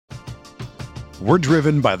We're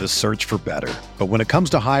driven by the search for better. But when it comes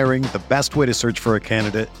to hiring, the best way to search for a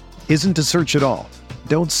candidate isn't to search at all.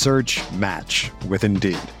 Don't search, match with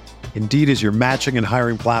Indeed. Indeed is your matching and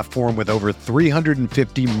hiring platform with over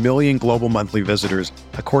 350 million global monthly visitors,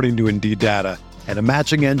 according to Indeed data, and a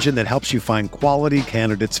matching engine that helps you find quality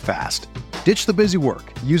candidates fast. Ditch the busy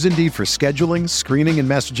work. Use Indeed for scheduling, screening, and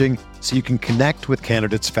messaging so you can connect with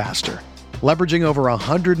candidates faster. Leveraging over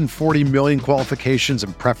 140 million qualifications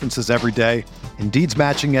and preferences every day, Indeed's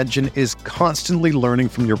matching engine is constantly learning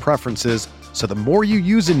from your preferences, so the more you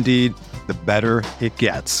use Indeed, the better it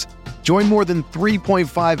gets. Join more than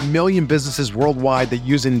 3.5 million businesses worldwide that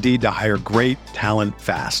use Indeed to hire great talent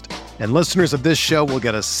fast. And listeners of this show will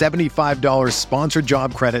get a $75 sponsored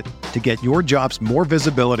job credit to get your jobs more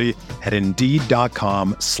visibility at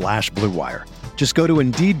Indeed.com/Blue Wire. Just go to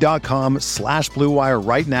Indeed.com/Blue Wire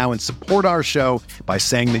right now and support our show by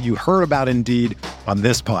saying that you heard about Indeed on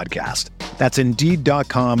this podcast. That's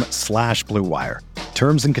Indeed.com/Blue Wire.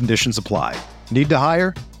 Terms and conditions apply. Need to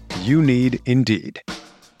hire? You need Indeed.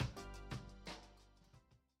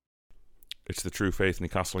 It's the True Faith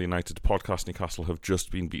Newcastle United podcast. Newcastle have just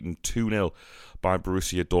been beaten 2-0 by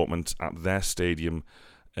Borussia Dortmund at their stadium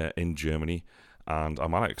in Germany. And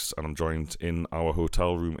I'm Alex, and I'm joined in our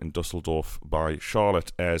hotel room in Dusseldorf by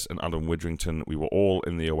Charlotte, Ez, and Adam Widrington. We were all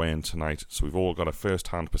in the away end tonight, so we've all got a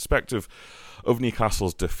first-hand perspective of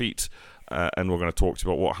Newcastle's defeat. And we're going to talk to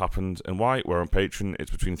you about what happened and why. We're on Patreon. It's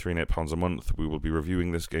between £3 and £8 a month. We will be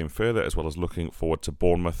reviewing this game further, as well as looking forward to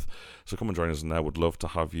Bournemouth. So come and join us in there. Would love to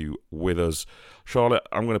have you with us. Charlotte,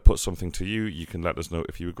 I'm going to put something to you. You can let us know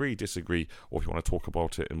if you agree, disagree, or if you want to talk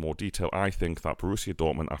about it in more detail. I think that Borussia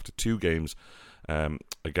Dortmund, after 2 games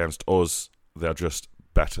against us, they're just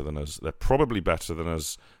better than us. They're probably better than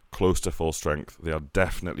us close to full strength. They are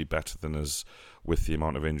definitely better than us with the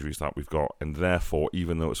amount of injuries that we've got, and therefore,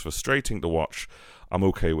 even though it's frustrating to watch, I'm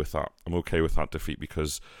okay with that. I'm okay with that defeat,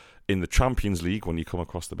 because in the Champions League, when you come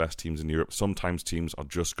across the best teams in Europe, sometimes teams are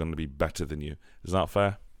just going to be better than you. Is that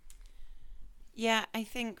fair? Yeah, I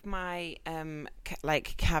think my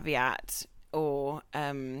caveat, or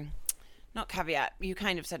not caveat, you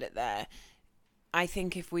kind of said it there. I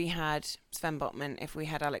think if we had Sven Botman, if we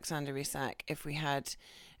had Alexander Isak, if we had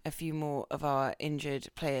a few more of our injured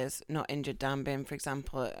players, not injured Dan Bin, for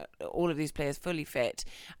example, all of these players fully fit,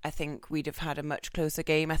 I think we'd have had a much closer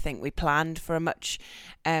game. I think we planned for a much...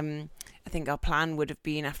 I think our plan would have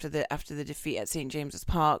been after the defeat at St James's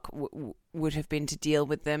Park would have been to deal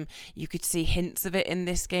with them. You could see hints of it in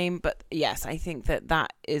this game, but yes, I think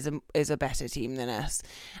that is a better team than us.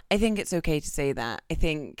 I think it's okay to say that. I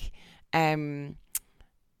think...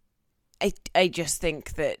 I just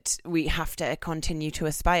think that we have to continue to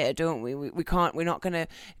aspire, don't we? We can't. We're not going to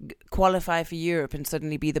qualify for Europe and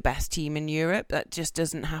suddenly be the best team in Europe. That just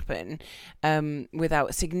doesn't happen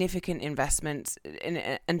without significant investments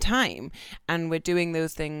and time. And we're doing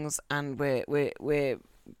those things, and we're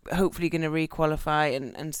hopefully going to re-qualify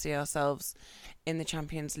and see ourselves in the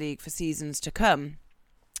Champions League for seasons to come.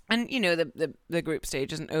 And, you know, the group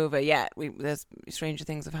stage isn't over yet. There's stranger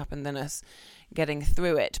things have happened than us getting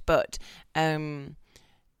through it. But they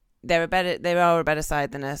are a better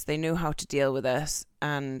side than us. They know how to deal with us.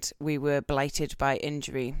 And we were blighted by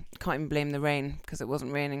injury. Can't even blame the rain, because it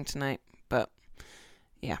wasn't raining tonight. But,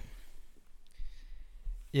 yeah.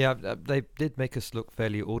 Yeah, they did make us look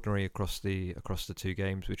fairly ordinary across the 2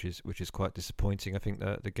 games, which is quite disappointing. I think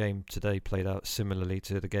that the game today played out similarly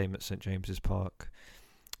to the game at St James's Park.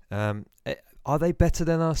 Are they better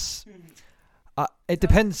than us? It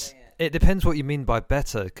depends. It depends what you mean by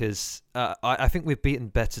better, because I think we've beaten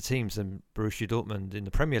better teams than Borussia Dortmund in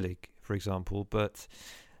the Premier League, for example. But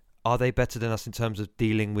are they better than us in terms of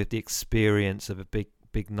dealing with the experience of a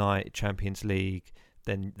big night Champions League?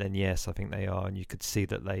 Then yes, I think they are, and you could see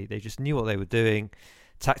that they just knew what they were doing.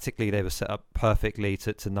 Tactically, they were set up perfectly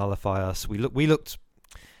to nullify us. We looked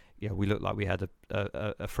like we had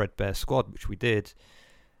a threadbare squad, which we did.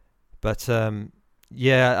 But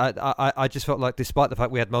I just felt like, despite the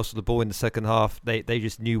fact we had most of the ball in the second half, they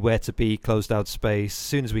just knew where to be, closed out space. As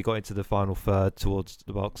soon as we got into the final third towards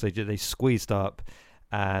the box, they squeezed up,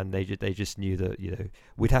 and they just knew that, you know,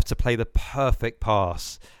 we'd have to play the perfect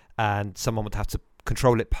pass, and someone would have to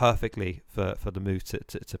control it perfectly for the move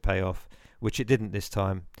to pay off, which it didn't this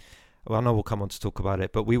time. Well, I know we'll come on to talk about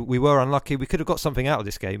it, but we were unlucky. We could have got something out of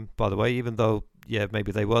this game, by the way, even though, yeah,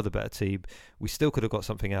 maybe they were the better team. We still could have got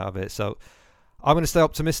something out of it. So I'm going to stay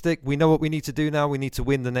optimistic. We know what we need to do now. We need to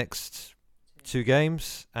win the next 2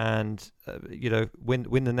 games and,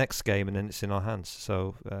 win the next game, and then it's in our hands.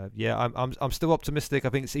 So, I'm still optimistic. I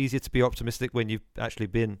think it's easier to be optimistic when you've actually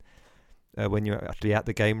been when you're actually at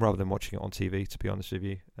the game rather than watching it on TV, to be honest with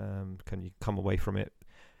you. Can you come away from it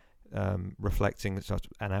reflecting? It's just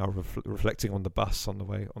an hour reflecting on the bus on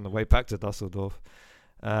the way back to Dusseldorf.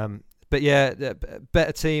 But yeah,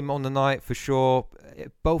 better team on the night for sure.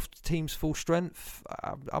 Both teams full strength.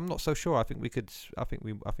 I'm not so sure. I think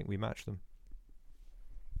we matched them.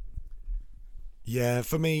 Yeah,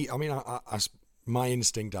 for me, I mean, my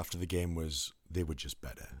instinct after the game was they were just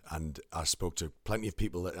better. And I spoke to plenty of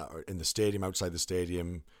people that are in the stadium, outside the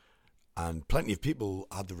stadium, and plenty of people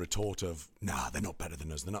had the retort of, "Nah, they're not better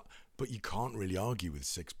than us. They're not." But you can't really argue with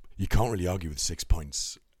 6. You can't really argue with 6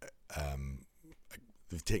 points.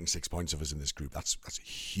 They've taken 6 points of us in this group. That's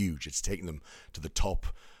huge. It's taken them to the top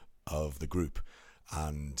of the group,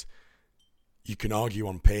 and you can argue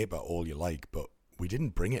on paper all you like, but we didn't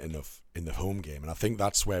bring it enough in the home game, and I think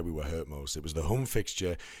that's where we were hurt most. It was the home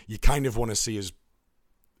fixture. You kind of want to see us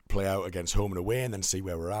play out against home and away, and then see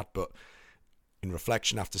where we're at. But in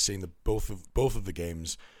reflection, after seeing both of the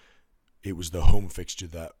games, it was the home fixture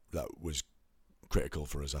that was critical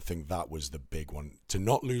for us. I think that was the big one. To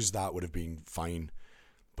not lose that would have been fine.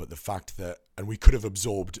 But the fact that, and we could have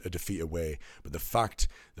absorbed a defeat away, but the fact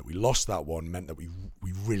that we lost that one meant that we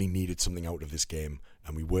really needed something out of this game,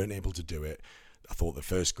 and we weren't able to do it. I thought the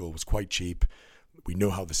first goal was quite cheap. We know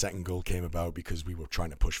how the second goal came about because we were trying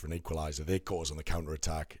to push for an equaliser. They caught us on the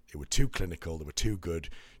counter-attack. They were too clinical. They were too good.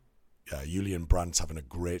 Julian Brandt's having a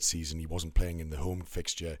great season. He wasn't playing in the home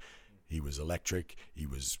fixture. He was electric, he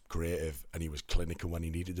was creative, and he was clinical when he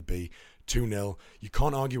needed to be. 2-0. You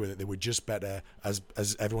can't argue with it. They were just better, as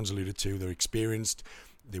everyone's alluded to. They're experienced.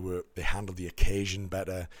 They handled the occasion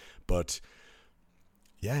better. But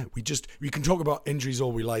yeah, we can talk about injuries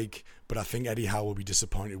all we like, but I think Eddie Howe will be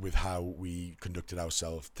disappointed with how we conducted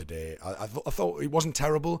ourselves today. I thought it wasn't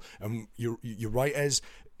terrible, and you're right, Ez.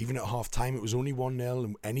 Even at half time, it was only 1-0,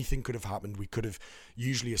 and anything could have happened. We could have,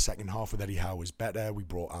 usually a second half with Eddie Howe was better. We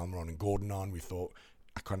brought Almiron and Gordon on.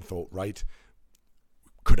 I kind of thought, right,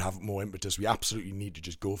 could have more impetus. We absolutely need to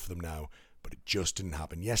just go for them now, but it just didn't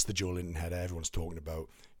happen. Yes, the Joe Linton header everyone's talking about.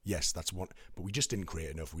 Yes, that's one, but we just didn't create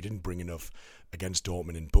enough. We didn't bring enough against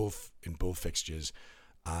Dortmund in both fixtures,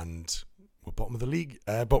 and we're bottom of the league,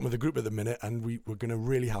 bottom of the group at the minute, and we're going to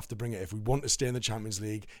really have to bring it if we want to stay in the Champions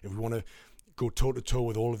League. If we want to go toe to toe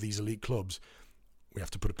with all of these elite clubs, we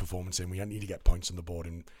have to put a performance in. We need to get points on the board,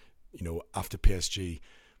 and after PSG,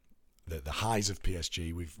 the highs of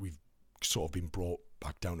PSG, we've sort of been brought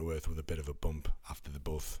back down to earth with a bit of a bump after the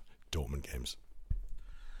both Dortmund games.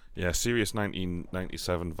 Yeah, serious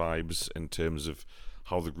 1997 vibes in terms of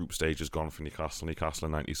how the group stage has gone for Newcastle. Newcastle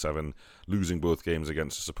in 97, losing both games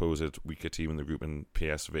against a supposed weaker team in the group in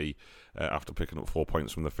PSV after picking up 4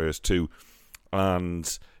 points from the first two.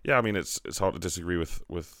 And yeah, I mean, it's hard to disagree with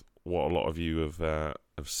what a lot of you have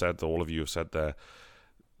said. All of you have said there.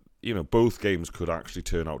 Both games could actually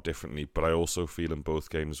turn out differently, but I also feel in both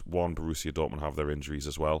games, one, Borussia Dortmund have their injuries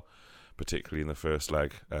as well, particularly in the first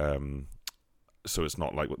leg. So it's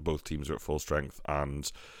not like both teams are at full strength.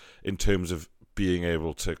 And in terms of being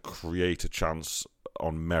able to create a chance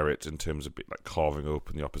on merit, in terms of like carving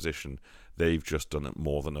open the opposition, they've just done it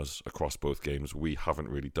more than us across both games. We haven't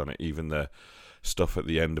really done it. Even the stuff at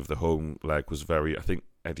the end of the home leg was very, I think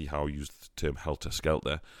Eddie Howe used the term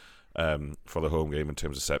helter-skelter for the home game in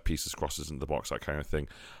terms of set pieces, crosses into the box, that kind of thing.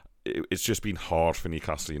 It's just been hard for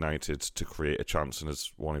Newcastle United to create a chance, and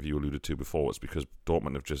as one of you alluded to before, it's because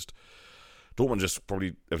Dortmund just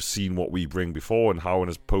probably have seen what we bring before, and Howe in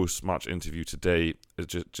his post-match interview today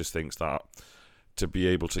just thinks that to be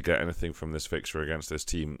able to get anything from this fixture against this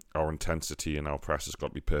team, our intensity and our press has got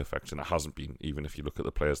to be perfect, and it hasn't been, even if you look at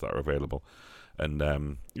the players that are available.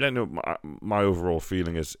 And my overall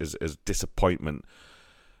feeling is disappointment,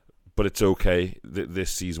 but it's okay.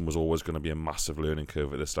 This season was always going to be a massive learning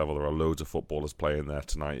curve at this level. There are loads of footballers playing there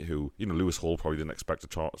tonight who, Lewis Hall probably didn't expect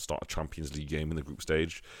to start a Champions League game in the group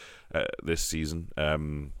stage this season.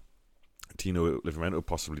 Tino Livramento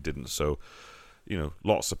possibly didn't. So,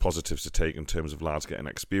 lots of positives to take in terms of lads getting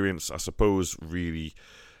experience. I suppose, really,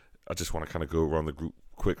 I just want to kind of go around the group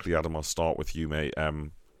quickly. Adam, I'll start with you, mate.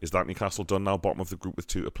 Is that Newcastle done now, bottom of the group with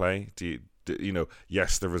 2 to play?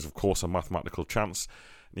 Yes, there is, of course, a mathematical chance.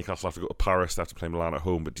 Newcastle have to go to Paris, they have to play Milan at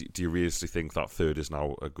home, but do you really think that third is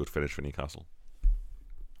now a good finish for Newcastle?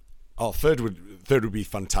 Oh, third would be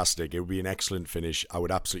fantastic. It would be an excellent finish. I would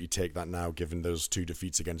absolutely take that now, given those 2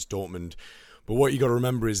 defeats against Dortmund. But what you got to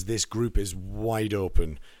remember is this group is wide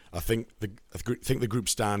open. I think the group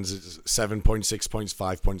stands at 7 points, 6 points,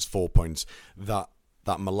 5 points, 4 points. That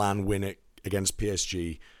Milan win against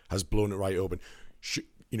PSG has blown it right open.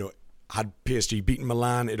 Had PSG beaten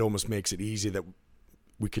Milan, it almost makes it easier that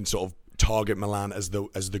we can sort of target Milan as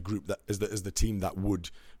the group that as the team that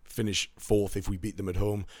would finish fourth if we beat them at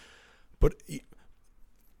home. But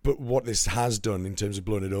what this has done in terms of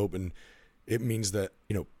blowing it open, it means that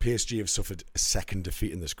PSG have suffered a second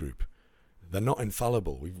defeat in this group. They're not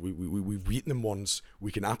infallible. We've beaten them once.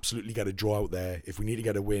 We can absolutely get a draw out there. If we need to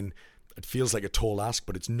get a win, it feels like a tall ask,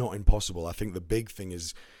 but it's not impossible. I think the big thing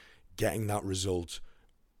is getting that result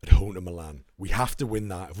at home to Milan. We have to win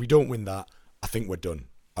that. If we don't win that, I think we're done.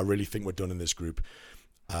 I really think we're done in this group.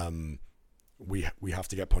 We have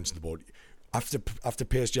to get points on the board. After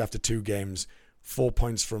PSG, after 2 games, 4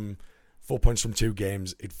 points from 2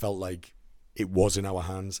 games, it felt like it was in our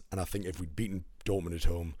hands. And I think if we'd beaten Dortmund at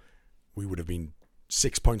home, we would have been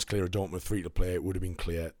 6 points clear of Dortmund, 3 to play. It would have been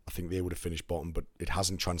clear. I think they would have finished bottom, but it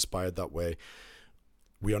hasn't transpired that way.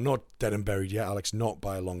 We are not dead and buried yet, Alex, not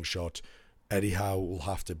by a long shot. Eddie Howe will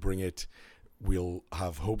have to bring it. We'll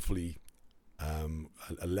have hopefully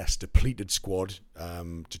a less depleted squad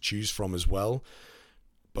to choose from as well.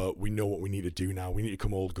 But we know what we need to do now. We need to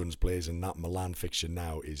come all guns blazing. That Milan fixture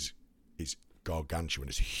now is gargantuan.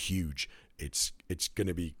 It's huge. It's going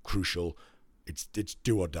to be crucial. It's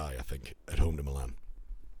do or die, I think, at home to Milan.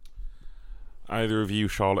 Either of you,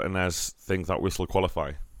 Charlotte and Ez, think that whistle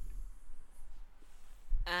qualify?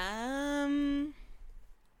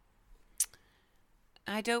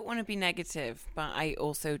 I don't want to be negative, but I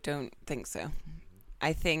also don't think so.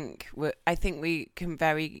 I think we can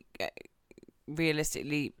very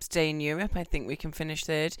realistically stay in Europe. I think we can finish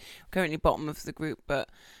third. We're currently bottom of the group, but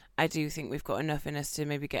I do think we've got enough in us to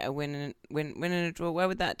maybe get a win and a draw. Where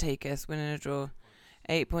would that take us? Win and a draw,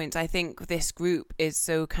 8 points. I think this group is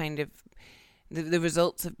so kind of the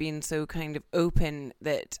results have been so kind of open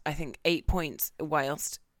that I think 8 points,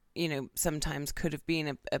 whilst sometimes could have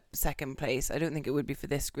been a second place, I don't think it would be for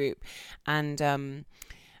this group. And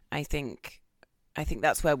I think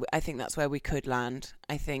that's where we could land.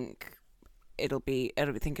 I think it'll be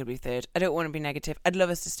third. I don't want to be negative. I'd love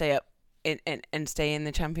us to stay up and stay in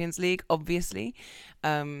the Champions League, obviously.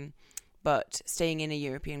 But staying in a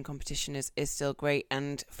European competition is still great,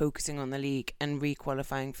 and focusing on the league and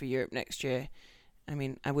re-qualifying for Europe next year. I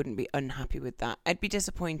mean, I wouldn't be unhappy with that. I'd be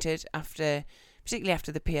disappointed particularly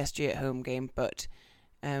after the PSG at home game, but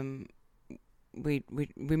we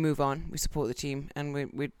move on. We support the team, and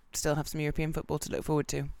we still have some European football to look forward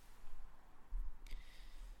to.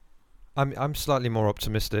 I'm slightly more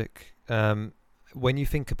optimistic. When you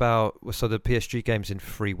think about the PSG game's in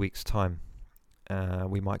 3 weeks' time,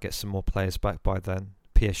 we might get some more players back by then.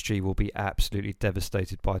 PSG will be absolutely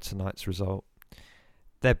devastated by tonight's result.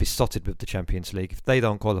 They're besotted with the Champions League. If they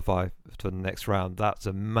don't qualify for the next round, that's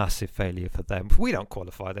a massive failure for them. If we don't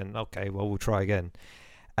qualify, then okay, well, we'll try again.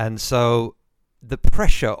 And so the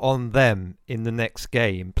pressure on them in the next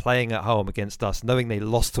game, playing at home against us, knowing they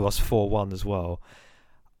lost to us 4-1 as well,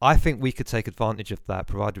 I think we could take advantage of that,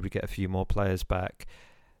 provided we get a few more players back.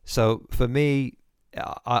 So for me,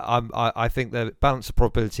 I think the balance of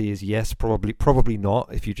probability is yes, probably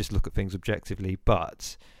not, if you just look at things objectively,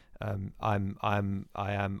 but I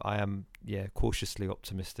am cautiously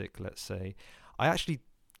optimistic, let's say. I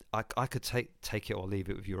could take it or leave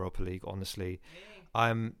it with Europa League, honestly.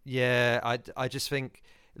 I just think,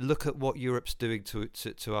 look at what Europe's doing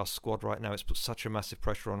to our squad right now. It's put such a massive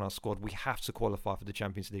pressure on our squad. We have to qualify for the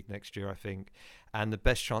Champions League next year, I think. And the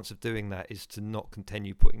best chance of doing that is to not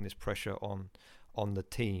continue putting this pressure on the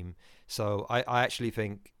team. So I actually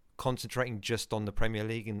think concentrating just on the Premier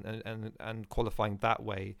League and qualifying that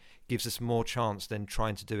way gives us more chance than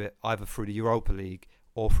trying to do it either through the Europa League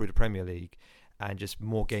or through the Premier League, and just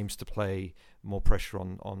more games to play, more pressure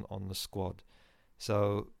on the squad.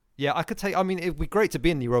 So yeah, it'd be great to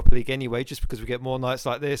be in the Europa League anyway, just because we get more nights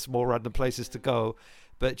like this, more random places to go.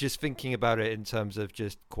 But just thinking about it in terms of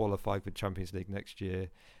just qualifying for Champions League next year,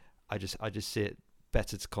 I just see it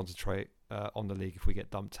better to concentrate on the league if we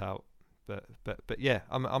get dumped out. But yeah,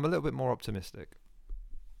 I'm a little bit more optimistic.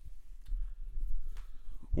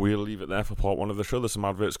 We'll leave it there for part 1 of the show. There's some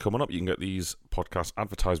adverts coming up. You can get these podcast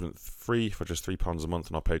advertisement free for just £3 a month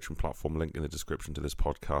on our Patreon platform. Link in the description to this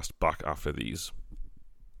podcast. Back after these.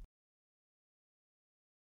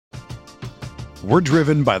 We're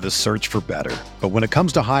driven by the search for better. But when it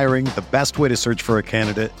comes to hiring, the best way to search for a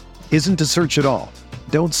candidate isn't to search at all.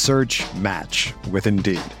 Don't search, match with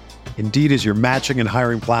Indeed. Indeed is your matching and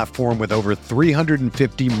hiring platform with over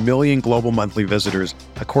 350 million global monthly visitors,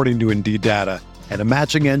 according to Indeed data, and a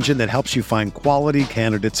matching engine that helps you find quality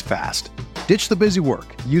candidates fast. Ditch the busy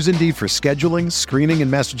work. Use Indeed for scheduling, screening,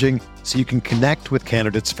 and messaging so you can connect with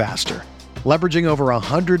candidates faster. Leveraging over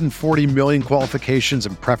 140 million qualifications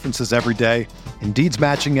and preferences every day, Indeed's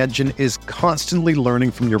matching engine is constantly learning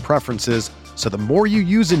from your preferences, so the more you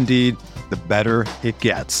use Indeed, the better it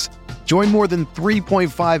gets. Join more than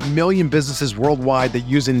 3.5 million businesses worldwide that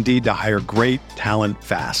use Indeed to hire great talent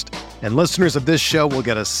fast. And listeners of this show will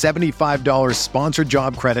get a $75 sponsored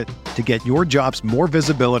job credit to get your jobs more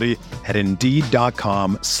visibility at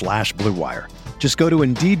Indeed.com/Blue Wire. Just go to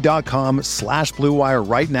Indeed.com/Blue Wire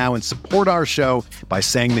right now and support our show by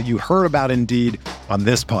saying that you heard about Indeed on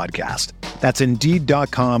this podcast. That's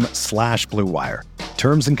Indeed.com/Blue Wire.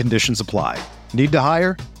 Terms and conditions apply. Need to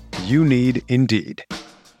hire? You need Indeed.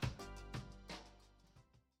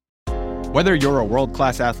 Whether you're a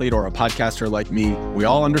world-class athlete or a podcaster like me, we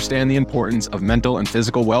all understand the importance of mental and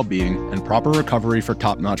physical well-being and proper recovery for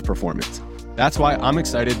top-notch performance. That's why I'm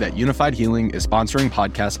excited that Unified Healing is sponsoring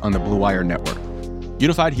podcasts on the Blue Wire Network.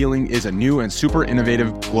 Unified Healing is a new and super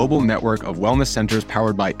innovative global network of wellness centers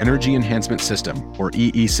powered by Energy Enhancement System, or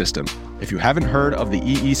EE System. If you haven't heard of the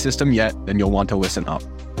EE System yet, then you'll want to listen up.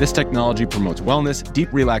 This technology promotes wellness,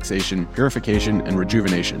 deep relaxation, purification, and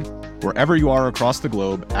rejuvenation. Wherever you are across the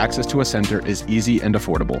globe, access to a center is easy and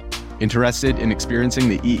affordable. Interested in experiencing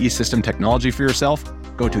the EE System technology for yourself?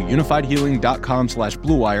 Go to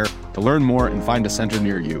unifiedhealing.com/Blue Wire to learn more and find a center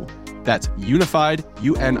near you. That's unified,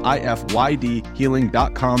 UNIFYD,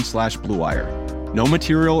 healing.com/Blue Wire. No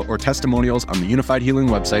material or testimonials on the Unified Healing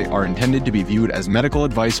website are intended to be viewed as medical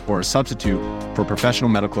advice or a substitute for professional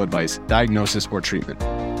medical advice, diagnosis, or treatment.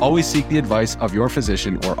 Always seek the advice of your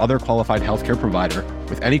physician or other qualified healthcare provider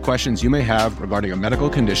with any questions you may have regarding a medical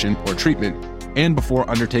condition or treatment and before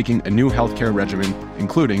undertaking a new healthcare regimen,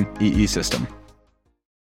 including EE System.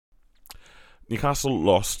 Newcastle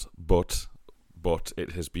lost, but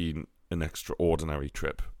it has been an extraordinary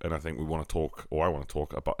trip, and I think I want to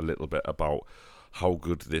talk about a little bit about how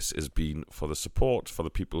good this has been for the support, for the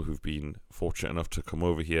people who've been fortunate enough to come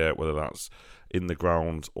over here, whether that's in the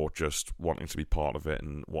ground or just wanting to be part of it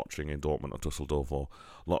and watching in Dortmund or Dusseldorf or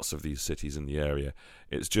lots of these cities in the area.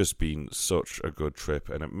 It's just been such a good trip,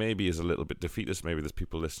 and it maybe is a little bit defeatist. Maybe there's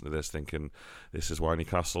people listening to this thinking this is why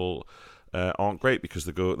Newcastle aren't great, because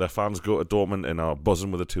their fans go to Dortmund and are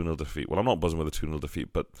buzzing with a 2-0 defeat. Well, I'm not buzzing with a 2-0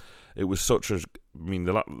 defeat, but it was such a... I mean,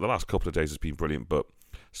 the last couple of days has been brilliant, but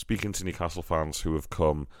speaking to Newcastle fans who have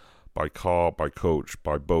come by car, by coach,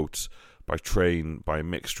 by boat, by train, by a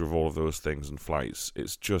mixture of all of those things and flights,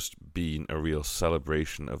 it's just been a real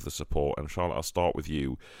celebration of the support. And Charlotte, I'll start with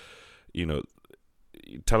you. You know,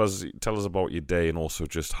 tell us about your day and also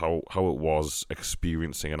just how it was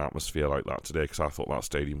experiencing an atmosphere like that today, because I thought that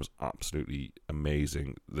stadium was absolutely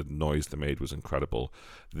amazing. The noise they made was incredible.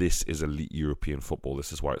 This is elite European football.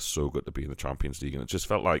 This is why it's so good to be in the Champions League, and it just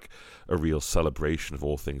felt like a real celebration of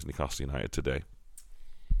all things Newcastle United today.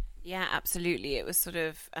 Yeah, absolutely. It was sort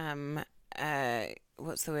of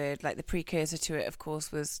what's the word? Like the precursor to it, of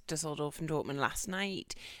course, was Dusseldorf and Dortmund last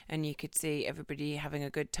night, and you could see everybody having a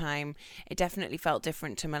good time. It definitely felt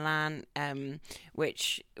different to Milan,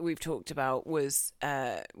 which we've talked about was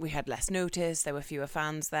we had less notice, there were fewer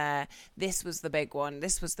fans there. This was the big one.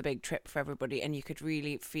 This was the big trip for everybody, and you could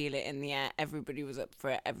really feel it in the air. Everybody was up for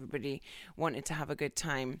it. Everybody wanted to have a good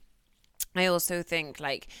time. I also think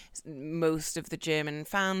like most of the German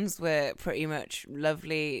fans were pretty much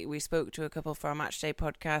lovely. We spoke to a couple for our Matchday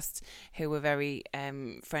podcast who were very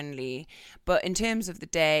friendly. But in terms of the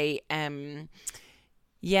day,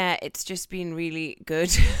 yeah, it's just been really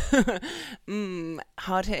good.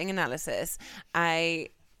 Hard-hitting analysis.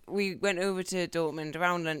 We went over to Dortmund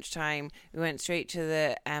around lunchtime. We went straight to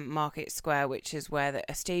the Market Square, which is where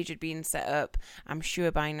a stage had been set up. I'm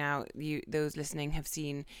sure by now those listening have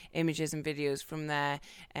seen images and videos from there.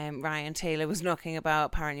 Ryan Taylor was knocking about.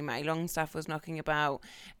 Apparently Matty Longstaff was knocking about.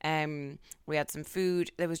 We had some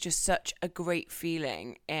food. There was just such a great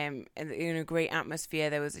feeling, and a great atmosphere.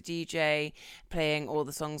 There was a DJ playing all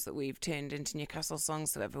the songs that we've turned into Newcastle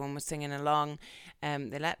songs, so everyone was singing along.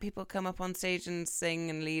 They let people come up on stage and sing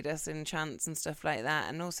and lead us in chants and stuff like that,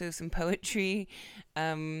 and also some poetry.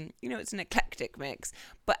 It's an eclectic mix,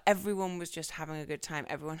 but everyone was just having a good time.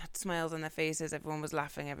 Everyone had smiles on their faces. Everyone was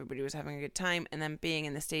laughing. Everybody was having a good time. And then being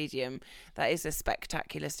in the stadium, that is a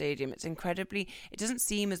spectacular stadium. It's incredibly, it doesn't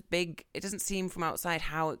seem as big. It doesn't seem from outside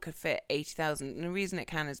how it could fit 80,000. And the reason it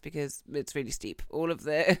can is because it's really steep. All of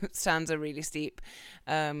the stands are really steep.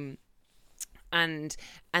 And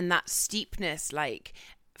that steepness,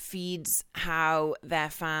 feeds how their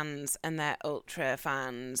fans and their ultra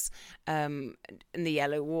fans in the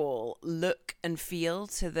yellow wall look and feel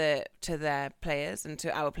to their players and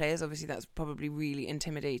to our players. Obviously that's probably really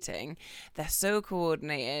intimidating. They're so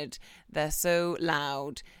coordinated, they're so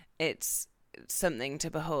loud. it's something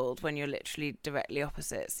to behold when you're literally directly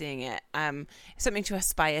opposite seeing it. It's something to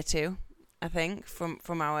aspire to, I think,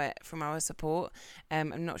 from our support.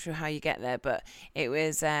 I'm not sure how you get there, but it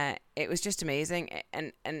was just amazing.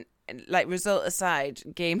 And like, result aside,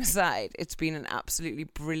 game aside, it's been an absolutely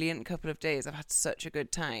brilliant couple of days. I've had such a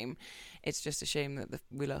good time. It's just a shame that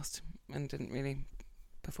we lost and didn't really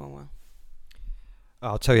perform well.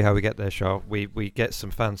 I'll tell you how we get there, Charles. We get some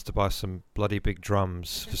fans to buy some bloody big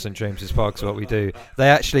drums for St James's Park. So what we do, they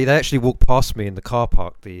actually walked past me in the car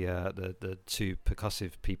park, the two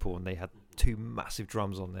percussive people, and they had 2 massive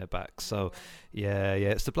drums on their backs. So yeah,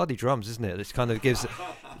 it's the bloody drums, isn't it? It kind of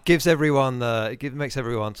gives everyone makes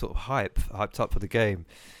everyone sort of hyped up for the game.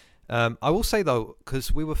 I will say though,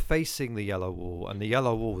 because we were facing the yellow wall, and the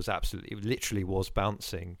yellow wall was literally was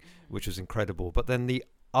bouncing, which was incredible. But then the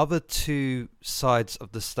other 2 sides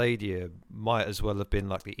of the stadium might as well have been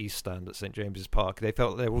like the East Stand at St James's Park. They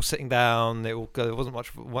felt they were all sitting down. There wasn't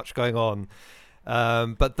much going on.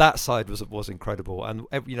 But that side was incredible. And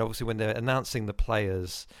obviously when they're announcing the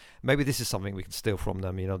players, maybe this is something we can steal from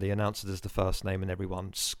them. The announcer does the first name and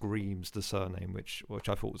everyone screams the surname, which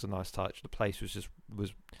I thought was a nice touch. The place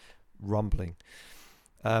was rumbling.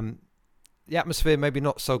 The atmosphere maybe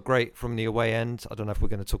not so great from the away end. I don't know if we're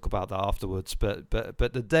going to talk about that afterwards, but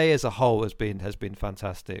the day as a whole has been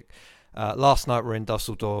fantastic. Last night we're in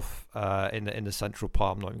Dusseldorf in the central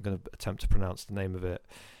part. I'm not even going to attempt to pronounce the name of it,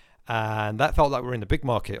 and that felt like we're in the big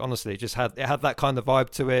market. Honestly, it had that kind of vibe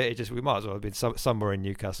to it. We might as well have been somewhere in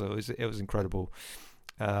Newcastle. It was incredible.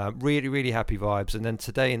 Really, really happy vibes. And then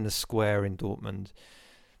today in the square in Dortmund,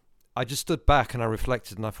 I just stood back and I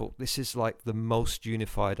reflected and I thought, this is like the most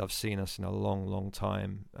unified I've seen us in a long, long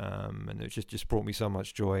time. And it just brought me so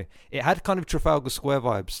much joy. It had kind of Trafalgar Square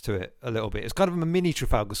vibes to it a little bit. It's kind of a mini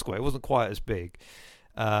Trafalgar Square. It wasn't quite as big,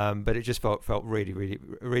 but it just felt really, really,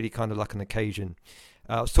 really kind of like an occasion.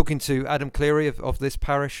 I was talking to Adam Cleary of this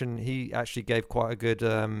parish, and he actually gave quite a good,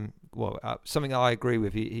 something I agree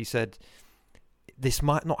with. He said, this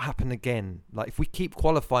might not happen again. Like, if we keep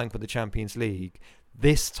qualifying for the Champions League,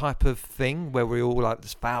 this type of thing where we all, like,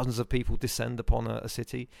 there's thousands of people descend upon a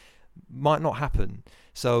city might not happen.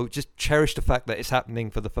 So just cherish the fact that it's happening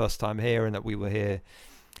for the first time here and that we were here.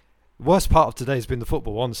 Worst part of today has been the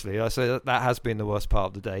football, honestly. I say that has been the worst part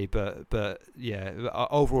of the day, but yeah,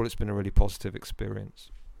 overall it's been a really positive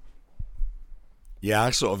experience. Yeah,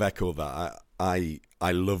 I sort of echo that. I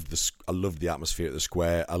loved the atmosphere at the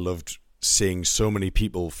square. I loved seeing so many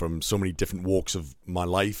people from so many different walks of my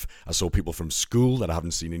life. I saw people from school that I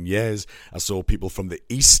haven't seen in years. I saw people from the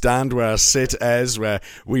East Stand where I sit where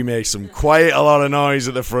we make quite a lot of noise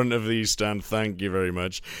at the front of the East Stand. Thank you very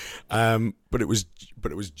much. But it was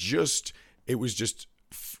just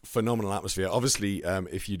phenomenal atmosphere. Obviously,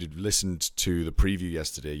 if you'd listened to the preview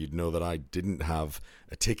yesterday, you'd know that I didn't have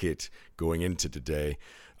a ticket going into today.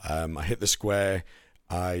 I hit the square.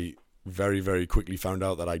 I very, very quickly found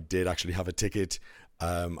out that I did actually have a ticket.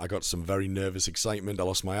 I got some very nervous excitement. I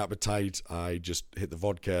lost my appetite. I just hit the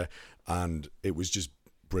vodka, and it was just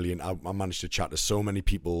brilliant. I managed to chat to so many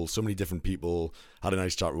people, so many different people. Had a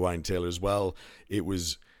nice chat with Ryan Taylor as well. It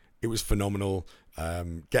was phenomenal.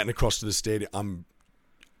 Getting across to the stadium.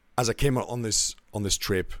 As I came out on this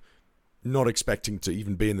trip, not expecting to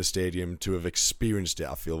even be in the stadium, to have experienced it,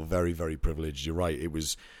 I feel very, very privileged. You're right. It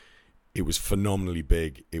was phenomenally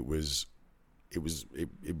big. It was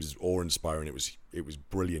awe-inspiring. It was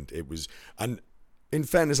brilliant. And in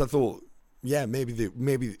fairness, I thought, yeah,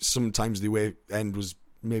 maybe sometimes the away end was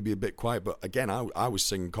maybe a bit quiet, but again, I was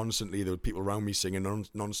singing constantly. There were people around me singing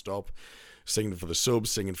non-stop, singing for the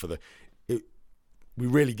subs, singing for we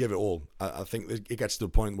really give it all. I think it gets to the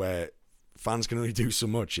point where fans can only do so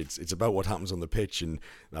much. It's about what happens on the pitch, and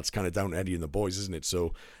that's kind of down to Eddie and the boys, isn't it?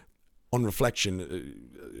 So on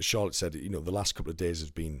reflection, Charlotte said, the last couple of days has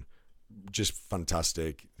been just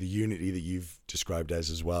fantastic. The unity that you've described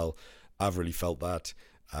as well, I've really felt that.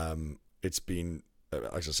 It's been,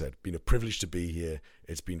 as I said, been a privilege to be here.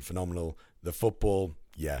 It's been phenomenal. The football,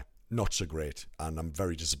 yeah, not so great, and I'm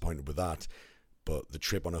very disappointed with that. But the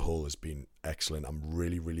trip on a whole has been excellent. I'm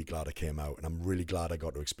really, really glad I came out, and I'm really glad I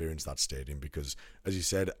got to experience that stadium because, as you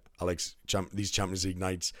said, Alex, these Champions League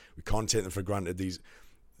nights, we can't take them for granted.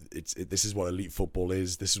 This is what elite football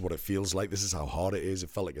is. This is what it feels like. This is how hard it is. It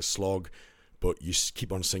felt like a slog, but you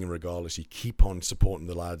keep on singing regardless. You keep on supporting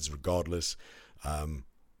the lads regardless, and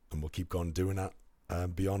we'll keep on doing that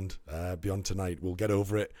beyond tonight. We'll get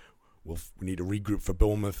over it. We need to regroup for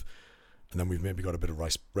Bournemouth. And then we've maybe got a bit of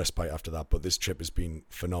respite after that. But this trip has been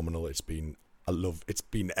phenomenal. It's been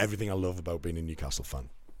everything I love about being a Newcastle fan.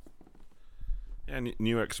 Yeah,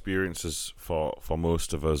 new experiences for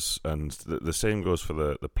most of us, and the same goes for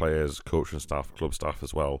the players, coaching staff, club staff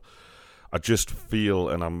as well. I just feel,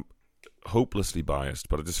 and I'm hopelessly biased,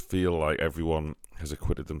 but I just feel like everyone has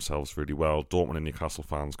acquitted themselves really well. Dortmund and Newcastle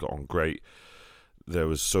fans got on great. There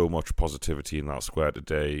was so much positivity in that square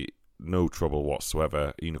today, no trouble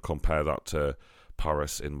whatsoever. Compare that to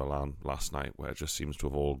Paris in Milan last night, where it just seems to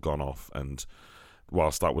have all gone off. And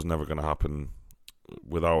whilst that was never going to happen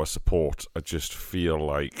with our support, I just feel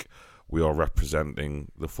like we are representing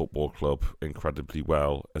the football club incredibly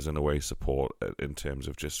well as an away support, in terms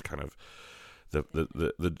of just kind of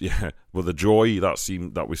the joy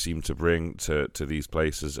that we seem to bring to these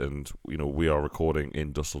places. And we are recording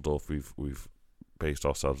in Dusseldorf. We've based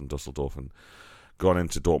ourselves in Dusseldorf and gone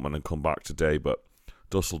into Dortmund and come back today, but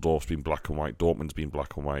Dusseldorf's been black and white, Dortmund's been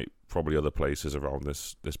black and white, probably other places around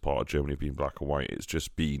this part of Germany have been black and white. It's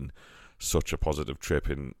just been such a positive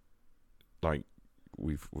trip, in like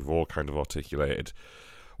we've all kind of articulated.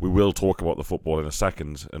 We will talk about the football in a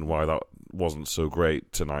second and why that wasn't so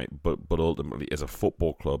great tonight, but ultimately as a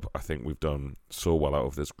football club, I think we've done so well out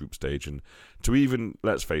of this group stage, and to even,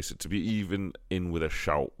 let's face it, to be even in with a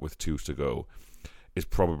shout with 2 to go is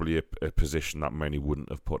probably a position that many wouldn't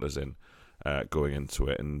have put us in going into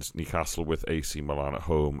it. And Newcastle with AC Milan at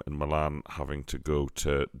home, and Milan having to go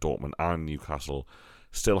to Dortmund and Newcastle,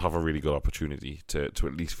 still have a really good opportunity to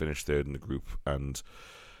at least finish third in the group. And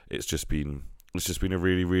it's just been a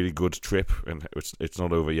really, really good trip, and it's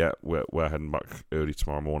not over yet. We're heading back early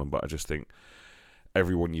tomorrow morning, but I just think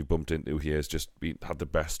everyone you've bumped into here has just had the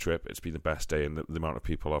best trip. It's been the best day, and the amount of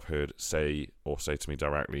people I've heard say to me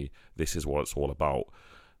directly, this is what it's all about.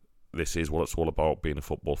 This is what it's all about, being a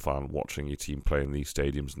football fan, watching your team play in these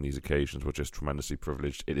stadiums and these occasions. We're just tremendously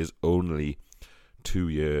privileged. It is only 2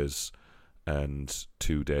 years and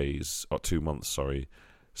 2 days, or 2 months,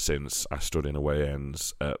 since I stood in away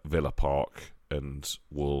ends at Villa Park and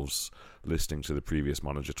Wolves, listening to the previous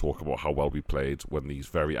manager talk about how well we played when these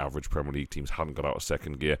very average Premier League teams hadn't got out of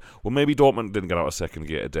second gear. Well, maybe Dortmund didn't get out of second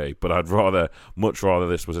gear today, but I'd much rather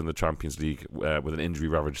this was in the Champions League with an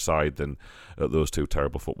injury-ravaged side than at those two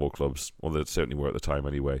terrible football clubs. Well, they certainly were at the time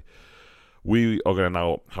anyway. We are going to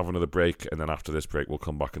now have another break, and then after this break, we'll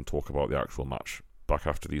come back and talk about the actual match. Back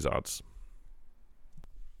after these ads.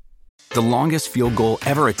 The longest field goal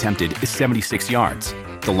ever attempted is 76 yards.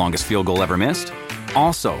 The longest field goal ever missed?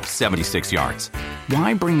 Also 76 yards.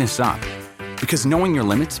 Why bring this up? Because knowing your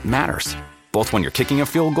limits matters, both when you're kicking a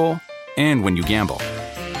field goal and when you gamble.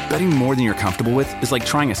 Betting more than you're comfortable with is like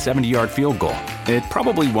trying a 70-yard field goal. It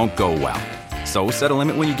probably won't go well. So set a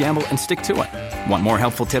limit when you gamble and stick to it. Want more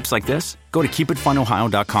helpful tips like this? Go to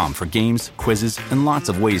keepitfunohio.com for games, quizzes, and lots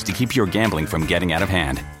of ways to keep your gambling from getting out of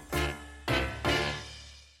hand.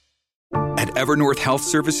 At Evernorth Health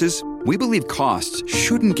Services, we believe costs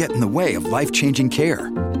shouldn't get in the way of life-changing care,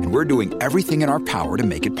 and we're doing everything in our power to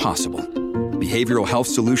make it possible. Behavioral health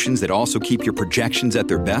solutions that also keep your projections at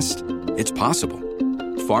their best? It's possible.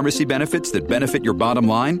 Pharmacy benefits that benefit your bottom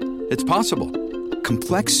line? It's possible.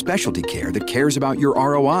 Complex specialty care that cares about your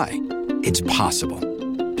ROI? It's possible.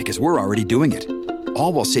 Because we're already doing it.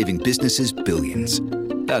 All while saving businesses billions.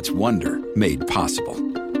 That's Wonder made possible.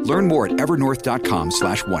 Learn more at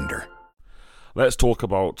evernorth.com/wonder. Let's talk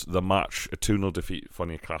about the match, a 2-0 defeat for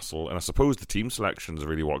Newcastle. And I suppose the team selection is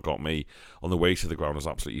really what got me on the way to the ground. I was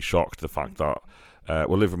absolutely shocked. The fact that,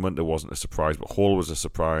 Livermore wasn't a surprise, but Hall was a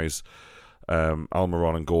surprise.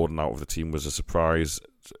 Almiron and Gordon out of the team was a surprise.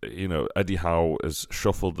 Eddie Howe has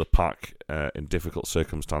shuffled the pack in difficult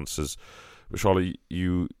circumstances. But surely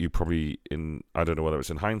you probably, I don't know whether it's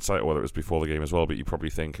in hindsight or whether it was before the game as well, but you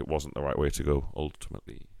probably think it wasn't the right way to go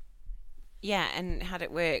ultimately. Yeah, and had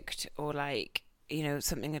it worked, or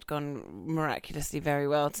something had gone miraculously very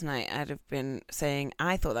well tonight, I'd have been saying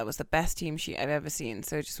I thought that was the best team sheet I've ever seen.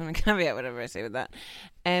 So I just want to caveat whatever I say with that.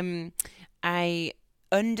 I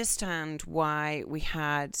understand why we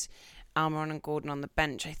had Almiron and Gordon on the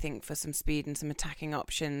bench, I think, for some speed and some attacking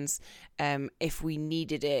options, if we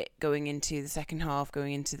needed it going into the second half,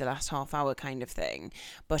 going into the last half hour kind of thing.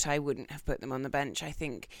 But I wouldn't have put them on the bench. I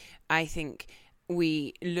think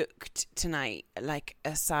we looked tonight like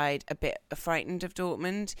a side a bit frightened of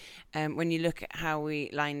Dortmund. When you look at how we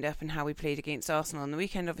lined up and how we played against Arsenal on the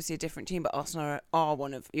weekend, obviously a different team, but Arsenal are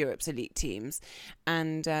one of Europe's elite teams.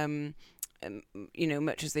 And,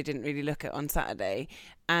 much as they didn't really look at on Saturday.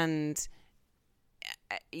 And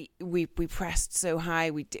we pressed so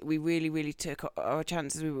high. We really, really took our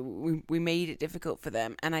chances. We made it difficult for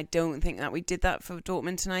them, and I don't think that we did that for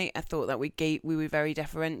Dortmund tonight. I thought that we were very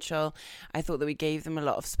deferential. I thought that we gave them a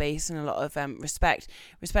lot of space and a lot of respect.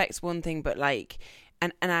 Respect's one thing, but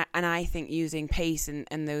I think using pace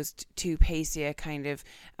and those two pacier kind of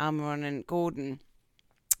Almiron and Gordon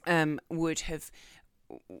would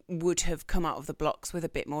have come out of the blocks with a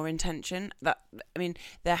bit more intention.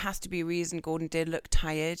 There has to be a reason. Gordon did look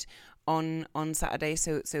tired on Saturday,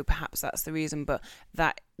 so perhaps that's the reason. But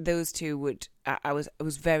that those two would, I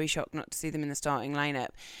was very shocked not to see them in the starting lineup,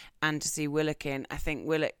 and to see Willock in. I think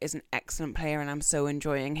Willock is an excellent player, and I'm so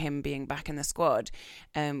enjoying him being back in the squad.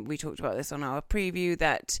 We talked about this on our preview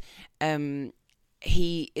that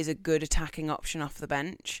he is a good attacking option off the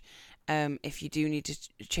bench. If you do need to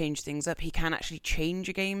change things up, he can actually change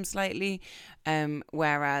a game slightly.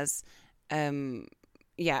 Whereas, I don't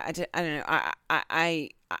know. I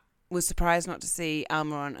was surprised not to see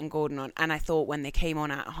Almiron and Gordon on, and I thought when they came on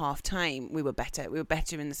at half time, we were better. We were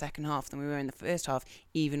better in the second half than we were in the first half,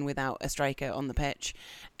 even without a striker on the pitch,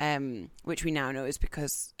 which we now know is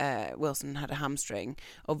because Wilson had a hamstring.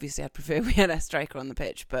 Obviously, I'd prefer we had a striker on the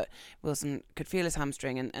pitch, but Wilson could feel his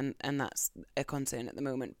hamstring, and that's a concern at the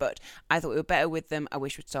moment. But I thought we were better with them. I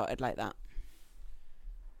wish we'd started like that.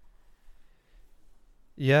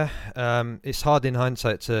 Yeah, it's hard in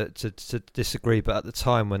hindsight to disagree, but at the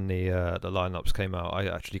time when the lineups came out, I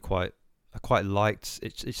actually quite liked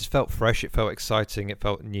it. It just felt fresh. It felt exciting. It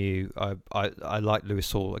felt new. I liked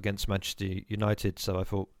Lewis Hall against Manchester United, so I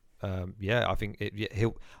thought, I think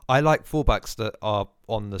I like fullbacks that are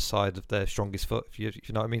on the side of their strongest foot. If you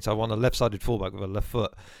know what I mean. So I want a left-sided fullback with a left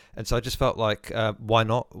foot, and so I just felt like why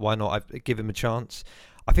not? Why not? I give him a chance.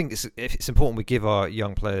 I think it's important we give our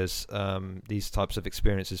young players these types of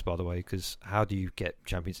experiences, by the way, because how do you get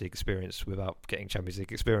Champions League experience without getting Champions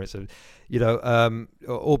League experience? And,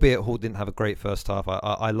 albeit Hall didn't have a great first half,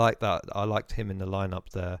 I like that. I liked him in the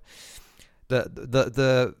lineup there.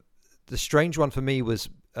 The strange one for me was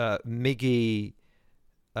Miggy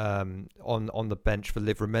on the bench for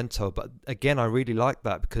Livramento, but again, I really like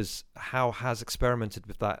that because Howe has experimented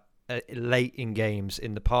with that late in games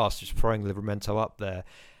in the past, just throwing Livramento up there,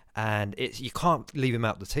 and you can't leave him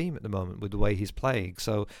out the team at the moment with the way he's playing.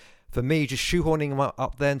 So for me, just shoehorning him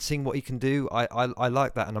up there and seeing what he can do, I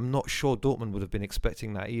like that, and I'm not sure Dortmund would have been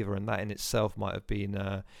expecting that either, and that in itself might have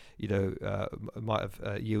been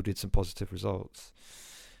yielded some positive results.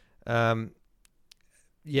 Gordon,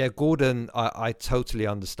 I totally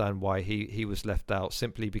understand why he was left out,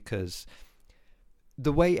 simply because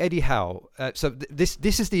the way Eddie Howe, this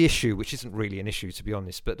is the issue, which isn't really an issue to be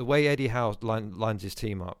honest, but the way Eddie Howe lines his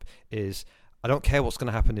team up is, I don't care what's going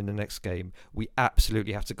to happen in the next game, we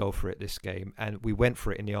absolutely have to go for it this game, and we went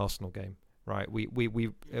for it in the Arsenal game, right? We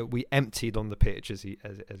emptied on the pitch, as he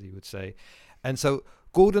would say, and so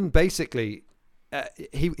Gordon basically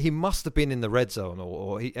he must have been in the red zone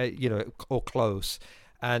or close,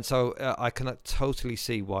 and so I can totally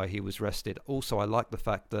see why he was rested. Also, I like the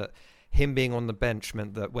fact that him being on the bench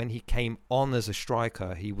meant that when he came on as a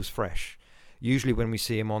striker, he was fresh. Usually when we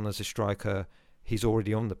see him on as a striker, he's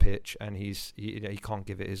already on the pitch and he can't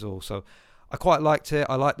give it his all. So I quite liked it.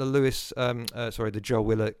 I like the Joe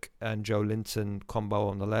Willock and Joe Linton combo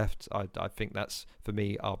on the left. I think that's, for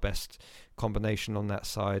me, our best combination on that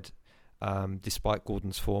side, despite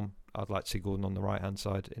Gordon's form. I'd like to see Gordon on the right-hand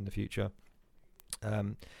side in the future. I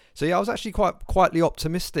was actually quite quietly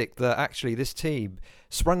optimistic that actually this team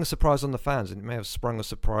sprung a surprise on the fans, and it may have sprung a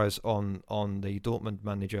surprise on the Dortmund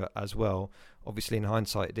manager as well. Obviously, in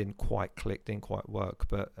hindsight, it didn't quite click, didn't quite work,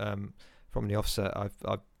 but from the offset,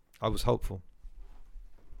 I was hopeful.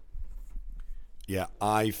 Yeah,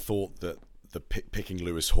 I thought that picking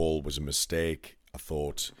Lewis Hall was a mistake.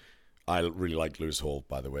 I really like Lewis Hall,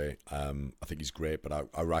 by the way. I think he's great, but I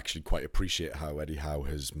actually quite appreciate how Eddie Howe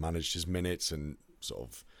has managed his minutes and sort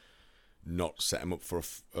of not set him up for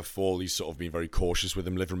a fall. He's sort of been very cautious with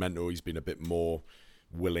him. Livramento, he's been a bit more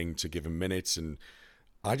willing to give him minutes. And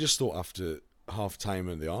I just thought after half-time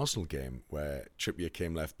in the Arsenal game, where Trippier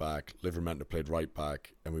came left back, Livramento played right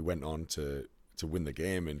back, and we went on to win the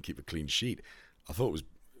game and keep a clean sheet, I thought it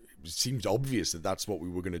seemed obvious that that's what we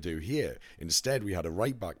were going to do here. Instead, we had a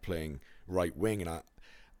right back playing right wing, and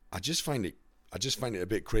I just find it a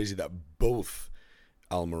bit crazy that both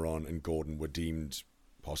Almiron and Gordon were deemed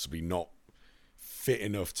possibly not fit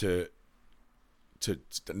enough to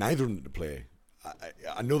neither of them to play.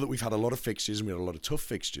 I know that we've had a lot of fixtures and we had a lot of tough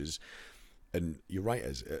fixtures, and you're right,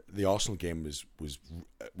 as the Arsenal game was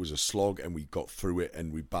a slog, and we got through it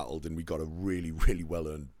and we battled and we got a really, really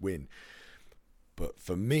well-earned win. But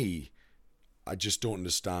for me, I just don't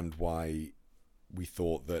understand why we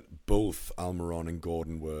thought that both Almiron and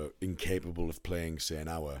Gordon were incapable of playing, say, an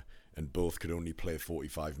hour, and both could only play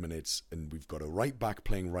 45 minutes. And we've got a right back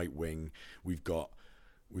playing right wing. We've got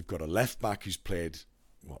a left back who's played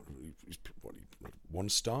one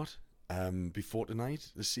start before tonight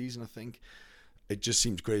this season, I think. It just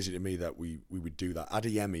seems crazy to me that we would do that.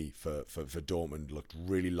 Adeyemi for Dortmund looked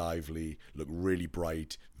really lively, looked really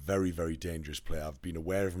bright, very, very dangerous player. I've been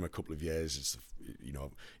aware of him a couple of years.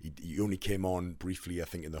 He only came on briefly, I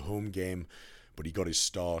think, in the home game, but he got his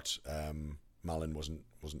start. Malin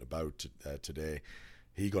wasn't about today.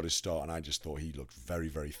 He got his start, and I just thought he looked very,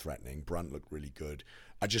 very threatening. Brandt looked really good.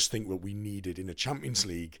 I just think what we needed in a Champions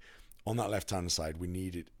League on that left-hand side,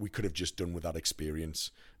 we could have just done with that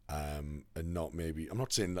experience. And not maybe, I'm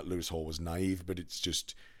not saying that Lewis Hall was naive, but it's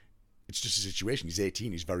just a situation. He's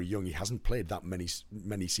 18, he's very young, he hasn't played that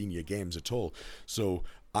many senior games at all. So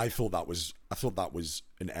I thought that was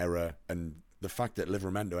an error, and the fact that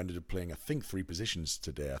Livramento ended up playing, I think, 3 positions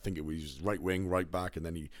today. I think it was right wing, right back, and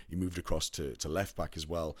then he moved across to left back as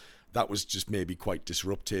well. That was just maybe quite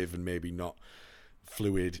disruptive and maybe not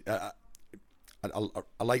fluid. I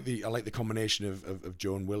like the combination of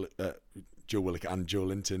Joe Willock and Joe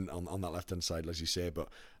Linton on that left-hand side, as you say, but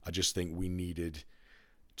I just think we needed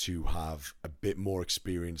to have a bit more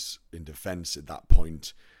experience in defence at that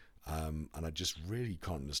point, and I just really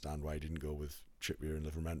can't understand why I didn't go with Trippier and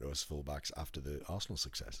Livramento as fullbacks after the Arsenal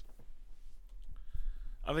success.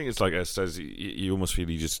 I think it's like it says, you almost feel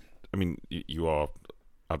you are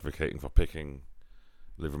advocating for picking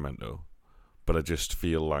Livramento, but I just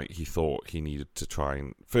feel like he thought he needed to try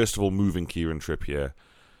and, first of all, moving Kieran Trippier,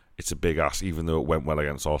 it's a big ask, even though it went well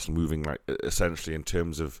against Arsenal, moving like essentially in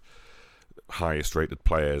terms of highest rated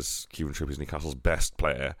players, Kieran Trippier is Newcastle's best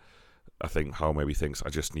player. I think Howe maybe thinks, I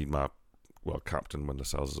just need my, captain when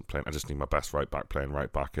Lascelles isn't playing, I just need my best right back playing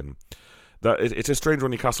right back, and that it's a strange one.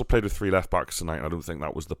 Newcastle played with 3 left backs tonight, and I don't think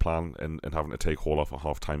that was the plan, and having to take Hall off at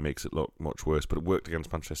half time makes it look much worse, but it worked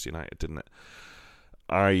against Manchester United, didn't it?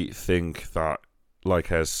 I think that, like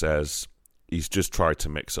Hez says, he's just tried to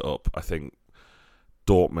mix it up. I think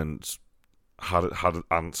Dortmund had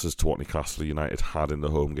answers to what Newcastle United had in the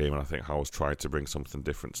home game, and I think Howe's tried to bring something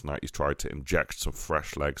different tonight. He's tried to inject some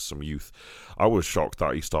fresh legs, some youth. I was shocked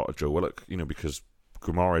that he started Joe Willock, because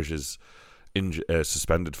Guimaraes is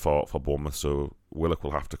suspended for Bournemouth, so Willock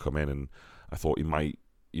will have to come in, and I thought he might,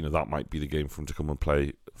 that might be the game for him to come and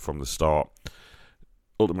play from the start.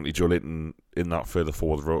 Ultimately, Joe Linton in that further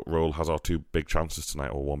forward role has our 2 big chances tonight,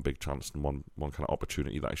 or 1 big chance and one kind of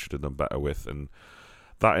opportunity that I should have done better with, and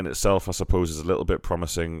that in itself, I suppose, is a little bit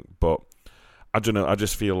promising, but I don't know, I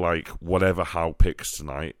just feel like whatever Howe picks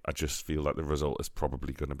tonight, I just feel like the result is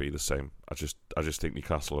probably going to be the same. I just think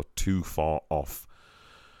Newcastle are too far off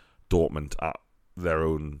Dortmund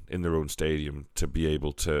in their own stadium to be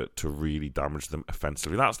able to really damage them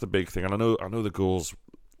offensively. That's the big thing, and I know the goals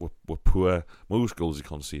were poor. Most goals you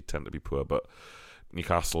concede tend to be poor, but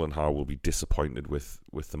Newcastle and Howe will be disappointed with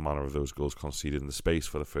the manner of those goals conceded. In the space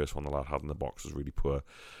for the first one the lad had in the box was really poor,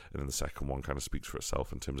 and then the second one kind of speaks for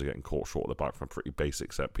itself in terms of getting caught short at the back from a pretty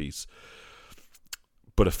basic set piece.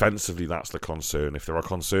 But offensively, that's the concern. If there are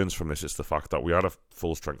concerns from this, it's the fact that we had a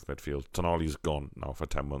full strength midfield. Tonali's gone now for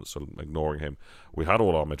 10 months, so ignoring him. We had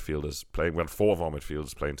all our midfielders playing. We had 4 of our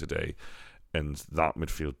midfielders playing today, and that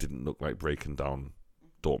midfield didn't look like breaking down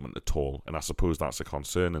Dortmund at all. And I suppose that's a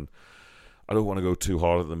concern, and I don't want to go too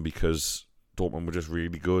hard at them because Dortmund were just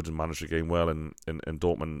really good and managed the game well, and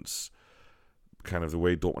Dortmund's kind of the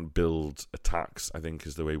way Dortmund build attacks, I think,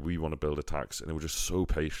 is the way we want to build attacks, and they were just so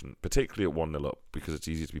patient, particularly at 1-0 up, because it's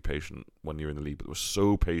easy to be patient when you're in the lead, but they were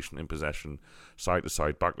so patient in possession, side to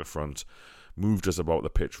side, back to front, moved us about the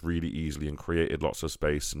pitch really easily and created lots of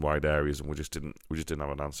space in wide areas, and we just didn't have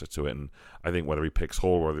an answer to it. And I think whether he picks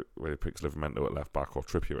Hall or whether he picks Livramento at left back or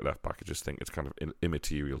Trippier at left back, I just think it's kind of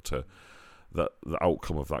immaterial to the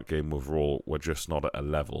outcome of that game overall. We're just not at a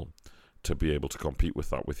level to be able to compete with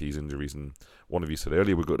that with these injuries. And one of you said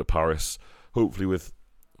earlier, we go to Paris, hopefully with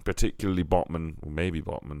particularly Botman, or maybe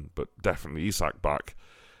Botman, but definitely Isak back.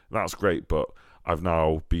 That's great, but I've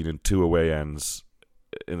now been in 2 away ends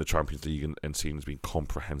in the Champions League and seen has been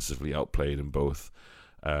comprehensively outplayed in both.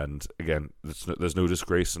 And again, there's no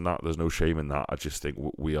disgrace in that, there's no shame in that. I just think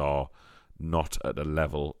we are not at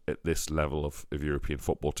this level of European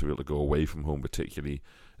football to be able to go away from home particularly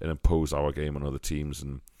and impose our game on other teams.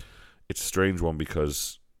 And it's a strange one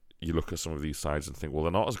because you look at some of these sides and think, well,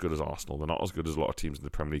 they're not as good as Arsenal, they're not as good as a lot of teams in the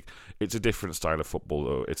Premier League. It's a different style of football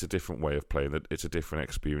though, it's a different way of playing, it's a different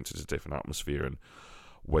experience, it's a different atmosphere, and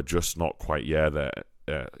we're just not quite there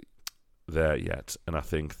yet. And I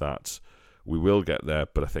think that we will get there,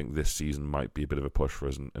 but I think this season might be a bit of a push for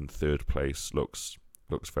us, and 3rd place looks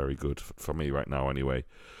very good for me right now anyway.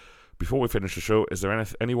 Before we finish the show, is there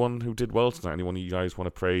anyone who did well tonight? Anyone you guys want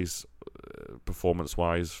to praise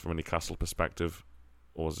performance-wise from a Newcastle perspective?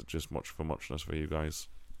 or is it just much for muchness for you guys?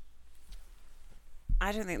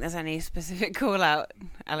 I don't think there's any specific call out.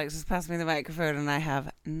 Alex has passed me the microphone and I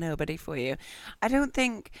have nobody for you. I don't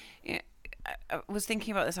think... I was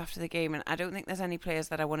thinking about this after the game, and I don't think there's any players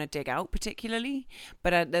that I want to dig out particularly,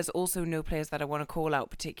 but there's also no players that I want to call out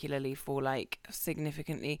particularly for like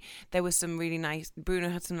significantly. There was some really nice... Bruno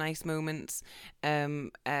had some nice moments. I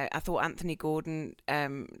thought Anthony Gordon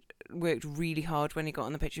worked really hard when he got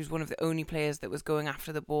on the pitch. He was one of the only players that was going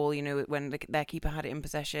after the ball, you know, when their keeper had it in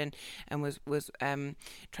possession and was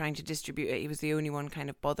trying to distribute it. He was the only one kind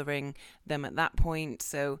of bothering them at that point.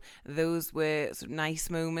 So those were sort of nice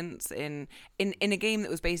moments in a game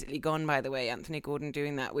that was basically gone, by the way. Anthony Gordon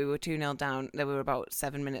doing that. We were 2-0 down. There were about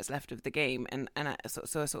 7 minutes left of the game, and I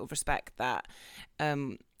sort of respect that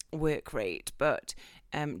work rate. But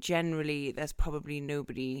generally, there's probably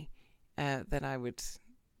nobody that I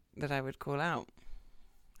would call out.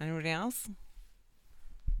 Anybody else?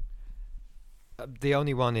 The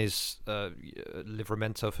only one is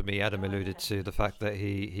Livramento for me. Adam alluded to the fact that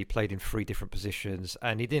he played in 3 different positions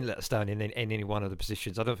and he didn't let us down in any one of the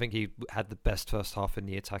positions. I don't think he had the best first half in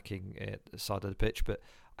the attacking side of the pitch, but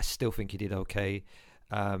I still think he did okay.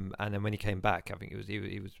 And then when he came back, I think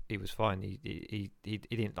he was fine. He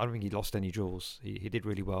didn't. I don't think he lost any duels. He did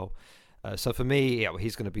really well. So for me, yeah,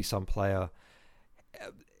 he's going to be some player.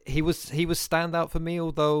 He was standout for me,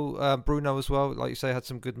 although Bruno as well, like you say, had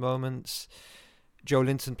some good moments. Joe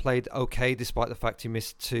Linton played okay, despite the fact he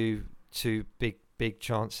missed two big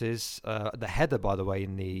chances. The header, by the way,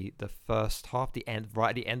 in the first half, right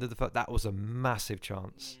at the end of the first, that was a massive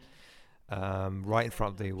chance, right in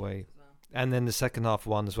front of the away. And then the second half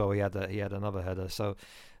one as well, he had another header. So,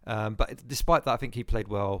 but despite that, I think he played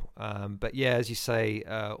well. But yeah, as you say,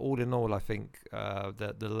 all in all, I think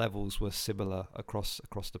the levels were similar across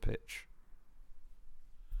the pitch.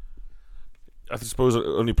 I suppose the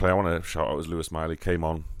only player I want to shout out is Lewis Miley. Came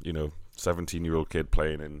on, 17-year-old kid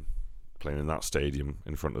playing in that stadium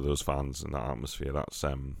in front of those fans and that atmosphere.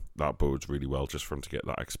 That bodes really well just for him to get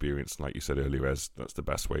that experience. And like you said earlier, that's the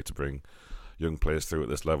best way to bring young players through at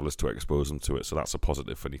this level, is to expose them to it. So that's a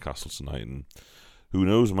positive for Newcastle tonight. And who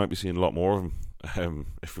knows, we might be seeing a lot more of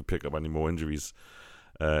them if we pick up any more injuries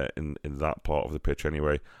in that part of the pitch.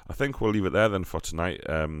 Anyway, I think we'll leave it there then for tonight.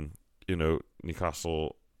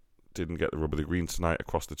 Newcastle didn't get the rub of the green tonight.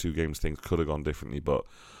 Across the 2 games, things could have gone differently, but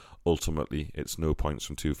ultimately it's no points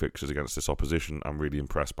from 2 fixtures against this opposition. I'm really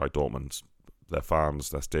impressed by Dortmund. Their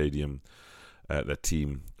fans, their stadium, their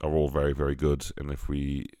team are all very, very good, and if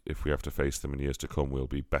we have to face them in years to come, we'll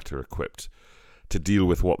be better equipped to deal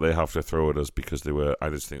with what they have to throw at us, because I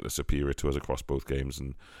just think they're superior to us across both games.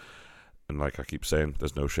 And like I keep saying,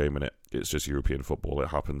 there's no shame in it. It's just European football.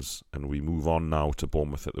 It happens. And we move on now to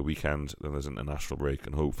Bournemouth at the weekend. Then there's an international break,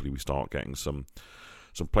 and hopefully we start getting some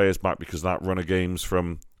players back, because that run of games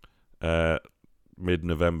from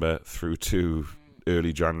mid-November through to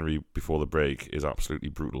early January before the break is absolutely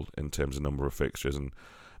brutal in terms of number of fixtures, and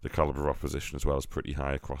the calibre of opposition as well is pretty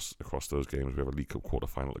high across those games. We have a League Cup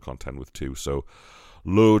quarter-final to contend with too. So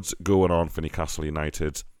loads going on for Newcastle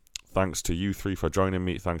United. Thanks to you 3 for joining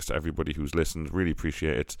me. Thanks to everybody who's listened. Really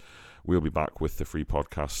appreciate it. We'll be back with the free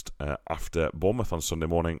podcast after Bournemouth on Sunday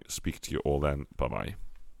morning. Speak to you all then. Bye-bye.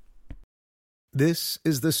 This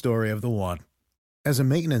is the story of the one. As a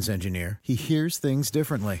maintenance engineer, he hears things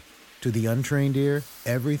differently. To the untrained ear,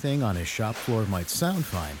 everything on his shop floor might sound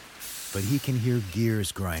fine, but he can hear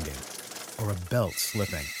gears grinding or a belt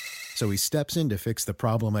slipping. So he steps in to fix the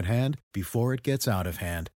problem at hand before it gets out of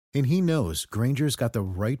hand. And he knows Grainger's got the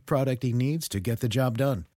right product he needs to get the job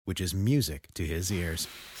done, which is music to his ears.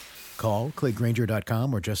 Call, click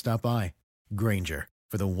Grainger.com, or just stop by. Grainger,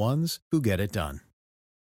 for the ones who get it done.